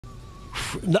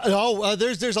No,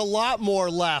 there's a lot more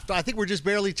left. I think we're just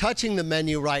barely touching the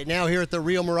menu right now here at the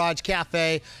Rio Mirage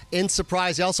Cafe in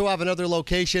Surprise. I also have another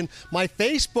location. My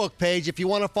Facebook page, if you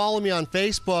want to follow me on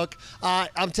Facebook,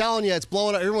 I'm telling you, it's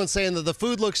blowing up. Everyone's saying that the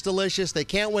food looks delicious. They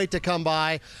can't wait to come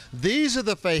by. These are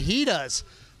the fajitas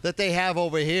that they have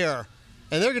over here,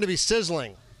 and they're going to be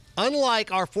sizzling.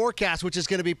 Unlike our forecast, which is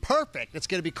going to be perfect. It's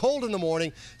going to be cold in the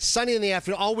morning, sunny in the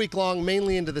afternoon, all week long,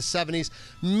 mainly into the 70s.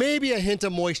 Maybe a hint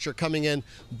of moisture coming in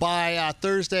by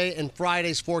Thursday and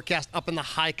Friday's forecast up in the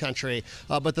high country.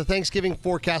 But the Thanksgiving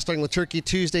forecast starting with Turkey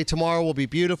Tuesday tomorrow will be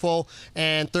beautiful,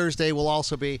 and Thursday will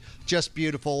also be just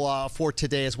beautiful for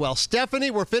today as well.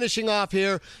 Stephanie, we're finishing off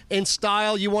here in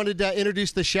style. You wanted to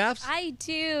introduce the chefs? I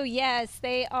do, yes.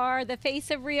 They are the face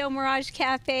of Rio Mirage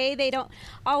Cafe. They don't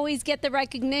always get the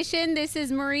recognition. This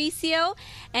is Mauricio,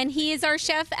 and he is our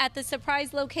chef at the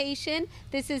Surprise location.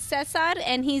 This is Cesar,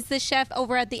 and he's the chef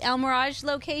over at the El Mirage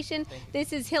location.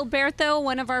 This is Gilberto,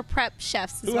 one of our prep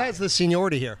chefs. Who has the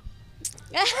seniority here?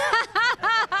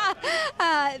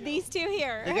 These two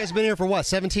here. You guys been here for what,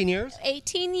 17 years?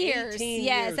 18 years. 18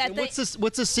 yes. years.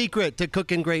 What's the secret to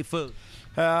cooking great food?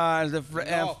 Love.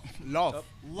 Love.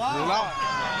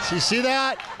 You see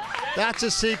that? That's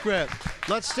a secret.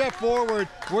 Let's step forward.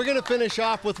 We're going to finish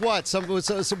off with what? So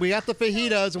we got the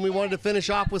fajitas, and we wanted to finish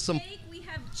off with some... We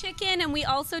have chicken, and we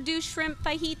also do shrimp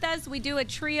fajitas. We do a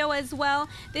trio as well.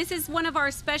 This is one of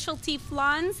our specialty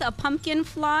flans, a pumpkin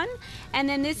flan, and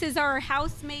then this is our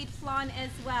house-made flan as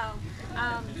well.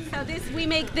 We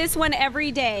make this one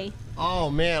every day. Oh,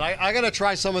 man, I got to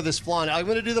try some of this flan. I'm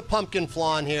going to do the pumpkin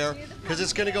flan here because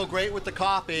it's going to go great with the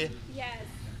coffee. Yes.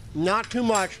 Not too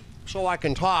much so I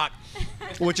can talk,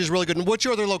 which is really good. And what's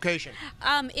your other location?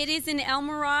 It is in El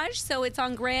Mirage, so it's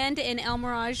on Grand and El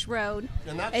Mirage Road.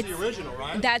 And that's the original,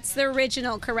 right? That's the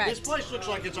original, correct. This place looks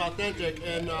like it's authentic.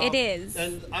 And it is.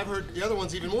 And I've heard the other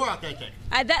one's even more authentic.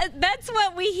 That's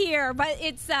what we hear, but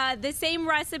it's the same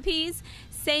recipes,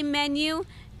 same menu,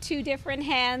 two different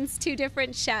hands, two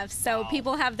different chefs, so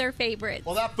people have their favorites.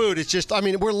 Well, that food is just, I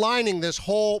mean, we're lining this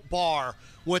whole bar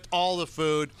with all the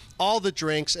food, all the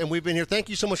drinks, and we've been here. Thank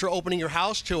you so much for opening your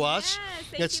house to us.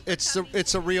 Yes,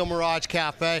 it's a Rio Mirage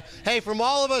Cafe. Hey, from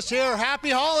all of us here, happy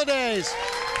holidays.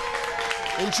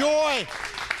 Enjoy.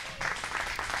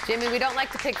 Jimmy, we don't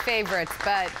like to pick favorites,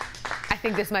 but I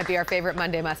think this might be our favorite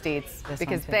Monday must-eats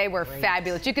because they were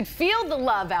fabulous. You could feel the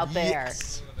love out there.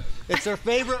 Yes. It's their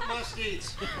favorite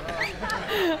must-eats.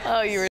 Oh, you were